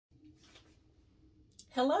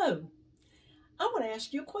Hello, I want to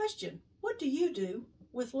ask you a question. What do you do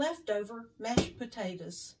with leftover mashed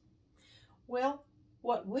potatoes? Well,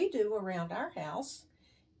 what we do around our house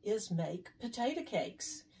is make potato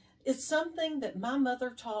cakes. It's something that my mother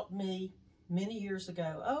taught me many years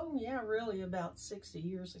ago. Oh yeah, really about 60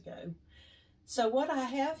 years ago. So what I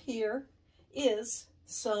have here is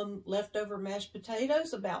some leftover mashed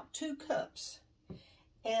potatoes, about 2 cups.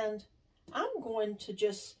 And I'm going to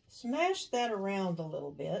just smash that around a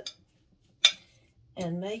little bit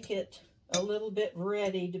and make it a little bit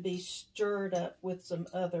ready to be stirred up with some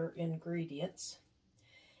other ingredients.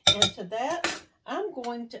 And to that, I'm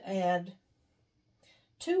going to add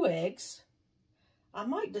 2 eggs. I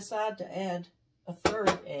might decide to add a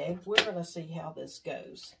 3rd egg. We're going to see how this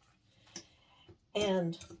goes.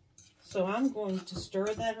 And so I'm going to stir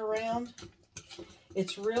that around.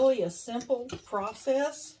 It's really a simple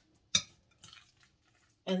process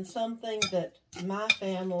and something that my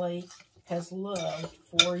family has loved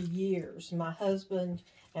for years. My husband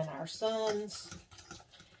and our sons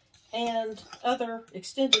and other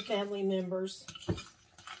extended family members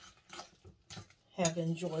have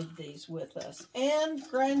enjoyed these with us. And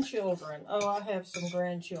grandchildren. Oh, I have some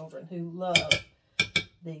grandchildren who love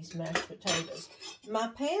these mashed potatoes. My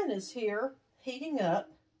pan is here heating up,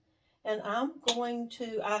 and I'm going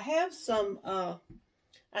to, I have some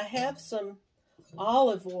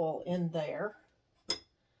olive oil in there,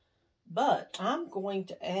 but I'm going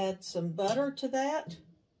to add some butter to that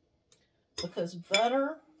because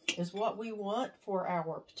butter is what we want for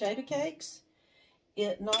our potato cakes.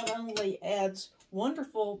 It not only adds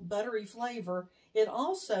wonderful buttery flavor, it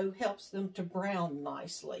also helps them to brown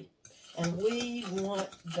nicely, and we want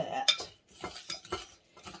that.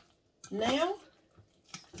 Now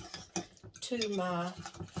to my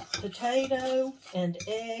potato and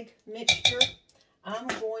egg mixture, I'm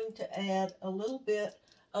going to add a little bit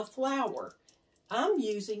of flour. I'm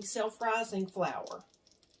using self-rising flour.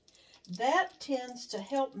 That tends to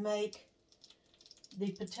help make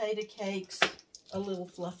the potato cakes a little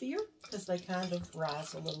fluffier because they kind of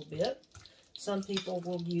rise a little bit. Some people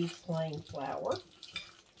will use plain flour,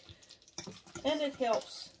 and it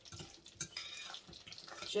helps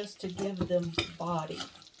just to give them body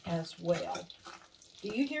as well. Do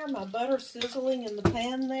you hear my butter sizzling in the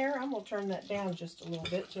pan there? I'm going to turn that down just a little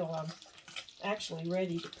bit till I'm actually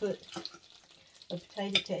ready to put a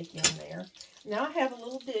potato cake in there. Now I have a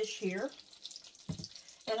little dish here,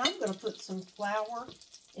 and I'm going to put some flour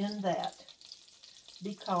in that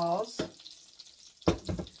because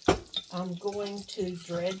I'm going to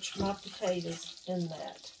dredge my potatoes in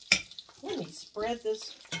that. Let me spread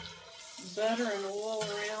this butter and oil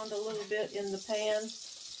around a little bit in the pan.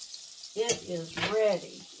 It is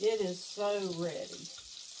ready. It is so ready.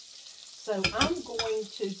 So I'm going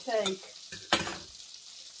to take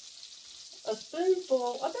a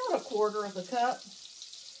spoonful, about 1/4 of a cup,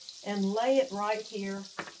 and lay it right here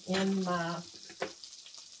in my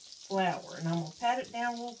flour. And I'm going to pat it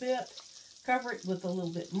down a little bit, cover it with a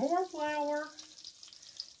little bit more flour,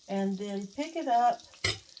 and then pick it up,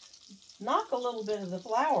 knock a little bit of the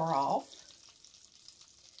flour off,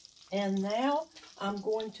 and now I'm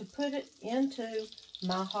going to put it into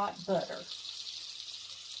my hot butter.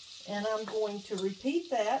 And I'm going to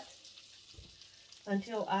repeat that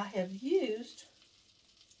until I have used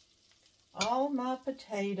all my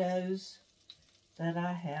potatoes that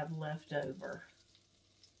I have left over.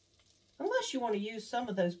 Unless you want to use some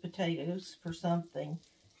of those potatoes for something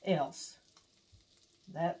else,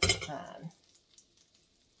 that's fine.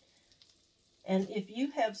 And if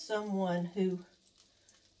you have someone who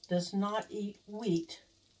does not eat wheat,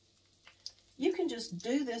 you can just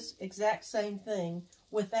do this exact same thing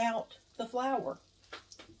without the flour.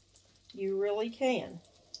 You really can.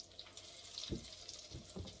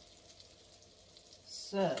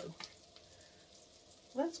 So,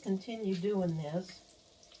 let's continue doing this.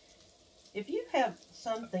 If you have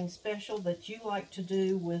something special that you like to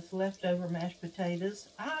do with leftover mashed potatoes,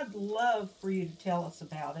 I'd love for you to tell us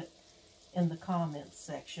about it in the comments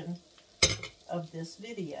section of this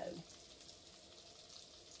video.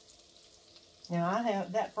 Now I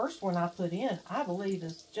have that first one I put in, I believe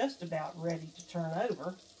is just about ready to turn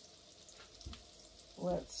over.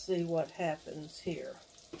 Let's see what happens here.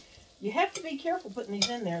 You have to be careful putting these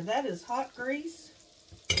in there. That is hot grease,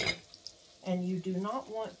 and you do not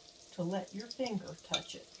want to let your finger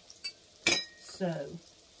touch it. So,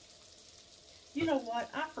 you know what?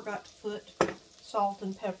 I forgot to put salt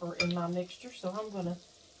and pepper in my mixture, so I'm going to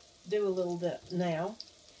do a little bit now.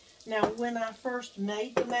 Now, when I first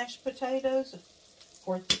made the mashed potatoes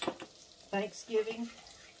for Thanksgiving,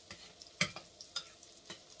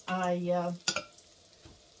 I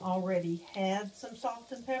already had some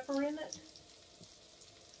salt and pepper in it.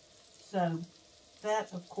 So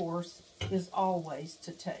that, of course, is always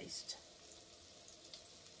to taste.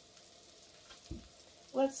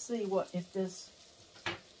 Let's see if this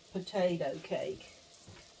potato cake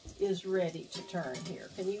is ready to turn here.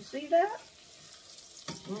 Can you see that?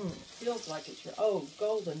 Feels like it's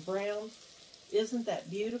golden brown. Isn't that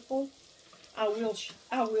beautiful? I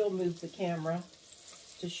will move the camera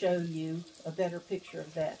to show you a better picture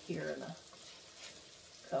of that here in a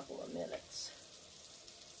couple of minutes.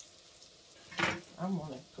 I'm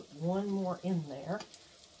going to put one more in there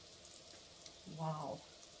while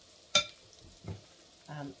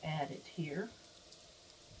I'm at it here.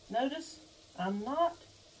 Notice I'm not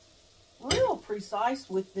real precise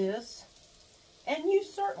with this, and you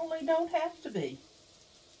certainly don't have to be.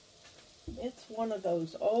 It's one of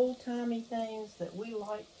those old-timey things that we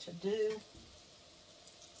like to do,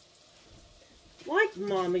 like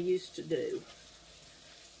Mama used to do.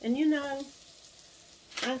 And you know,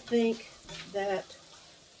 I think that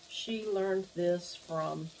she learned this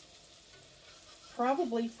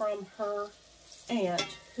probably from her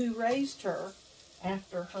aunt who raised her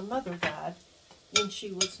after her mother died when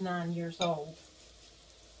she was 9 years old.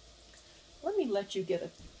 Let me let you get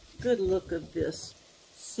a good look of this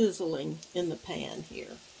sizzling in the pan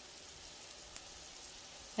here.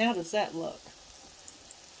 How does that look?